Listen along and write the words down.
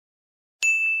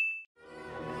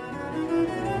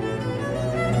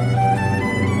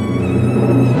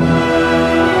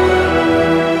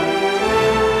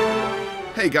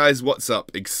guys, what's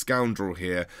up? Excoundrel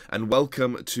here, and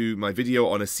welcome to my video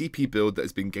on a CP build that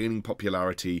has been gaining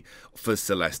popularity for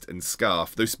Celeste and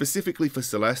Scarf, though specifically for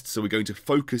Celeste, so we're going to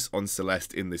focus on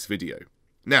Celeste in this video.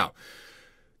 Now,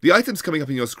 the items coming up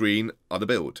on your screen are the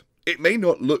build. It may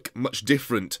not look much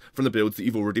different from the builds that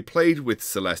you've already played with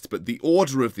Celeste, but the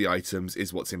order of the items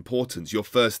is what's important. Your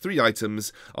first three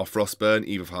items are Frostburn,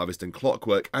 Eve of Harvest, and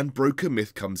Clockwork, and Broken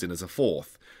Myth comes in as a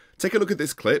fourth. Take a look at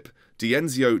this clip.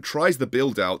 Dienzio tries the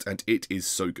build out, and it is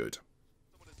so good.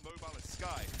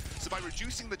 So by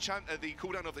reducing the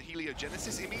cooldown of the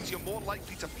Heliogenesis, it means you're more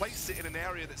likely to place it in an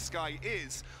area that Skye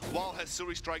is, while her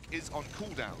Suri Strike is on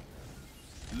cooldown.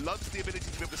 Loves the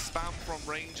ability to be able to spam from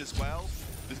range as well.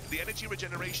 The energy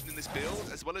regeneration in this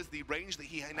build, as well as the range that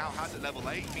he now has at level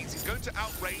 8, means he's going to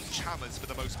outrange hammers for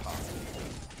the most part.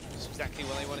 That's exactly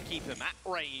where they want to keep him,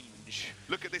 at range.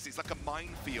 Look at this, it's like a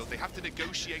minefield. They have to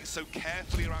negotiate so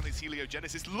carefully around this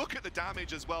Heliogenesis. Look at the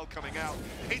damage as well coming out.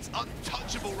 It's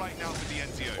untouchable right now for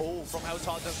Dienzio. Oh, from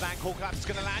Eltar does that. Core Collapse is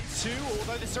going to land too,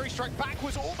 although the Suri Strike back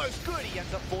was almost good. He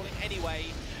ends up falling anyway.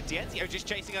 Dienzio just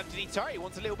chasing underneath turret. He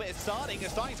wants a little bit of starting. The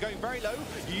starting's going very low.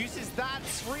 Uses that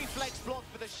reflex block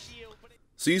for the shield.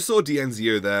 So you saw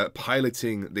Dienzio there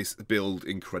piloting this build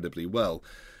incredibly well.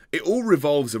 It all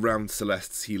revolves around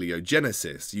Celeste's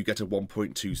Heliogenesis. You get a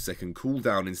 1.2 second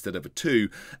cooldown instead of a 2,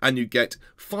 and you get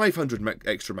 500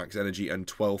 extra max energy and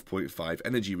 12.5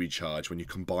 energy recharge when you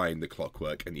combine the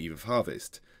Clockwork and Eve of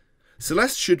Harvest.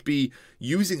 Celeste should be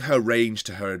using her range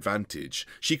to her advantage.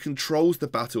 She controls the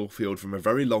battlefield from a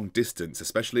very long distance,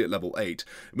 especially at level 8,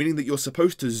 meaning that you're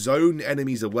supposed to zone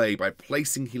enemies away by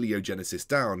placing Heliogenesis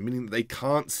down, meaning that they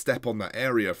can't step on that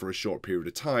area for a short period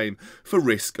of time for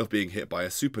risk of being hit by a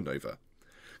supernova.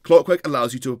 Clockwork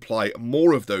allows you to apply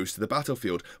more of those to the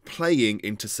battlefield, playing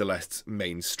into Celeste's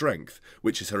main strength,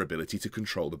 which is her ability to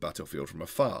control the battlefield from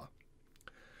afar.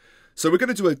 So we're going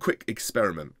to do a quick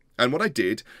experiment. And what I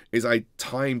did is I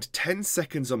timed 10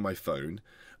 seconds on my phone,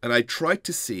 and I tried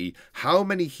to see how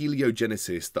many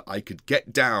Heliogenesis that I could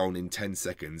get down in 10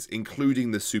 seconds,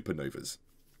 including the supernovas.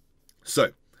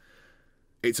 So,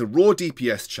 it's a raw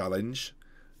DPS challenge,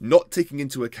 not taking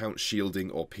into account shielding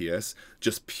or PS,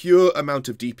 just pure amount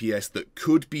of DPS that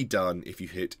could be done if you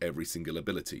hit every single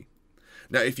ability.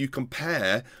 Now, if you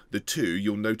compare the two,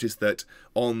 you'll notice that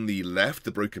on the left,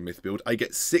 the Broken Myth build, I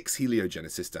get 6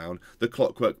 Heliogenesis down. The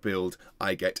Clockwork build,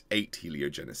 I get 8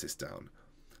 Heliogenesis down.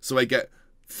 So I get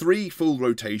 3 full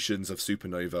rotations of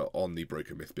Supernova on the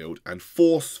Broken Myth build and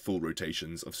 4 full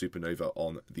rotations of Supernova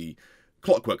on the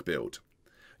Clockwork build.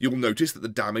 You'll notice that the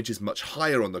damage is much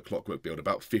higher on the Clockwork build,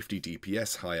 about 50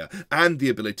 DPS higher, and the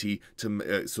ability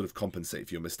to sort of compensate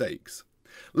for your mistakes.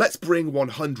 Let's bring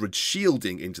 100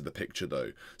 shielding into the picture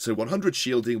though. So 100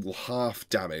 shielding will half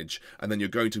damage, and then you're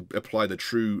going to apply the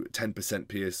true 10%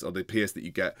 pierce, or the pierce that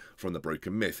you get from the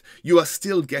Broken Myth. You are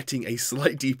still getting a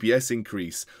slight DPS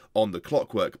increase on the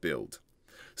Clockwork build.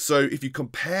 So if you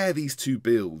compare these two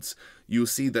builds, you'll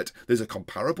see that there's a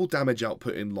comparable damage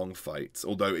output in long fights,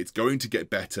 although it's going to get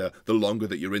better the longer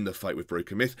that you're in the fight with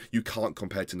Broken Myth. You can't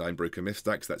compare to 9 Broken Myth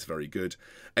stacks, that's very good.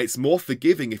 It's more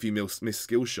forgiving if you miss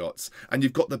skill shots, and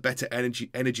you've got the better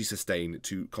energy sustain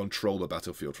to control the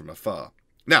battlefield from afar.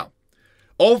 Now,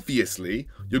 obviously,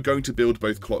 you're going to build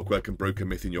both Clockwork and Broken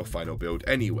Myth in your final build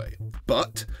anyway.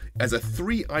 But, as a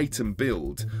 3-item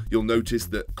build, you'll notice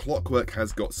that Clockwork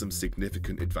has got some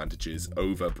significant advantages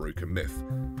over Broken Myth.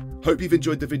 Hope you've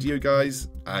enjoyed the video, guys,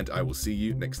 and I will see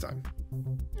you next time.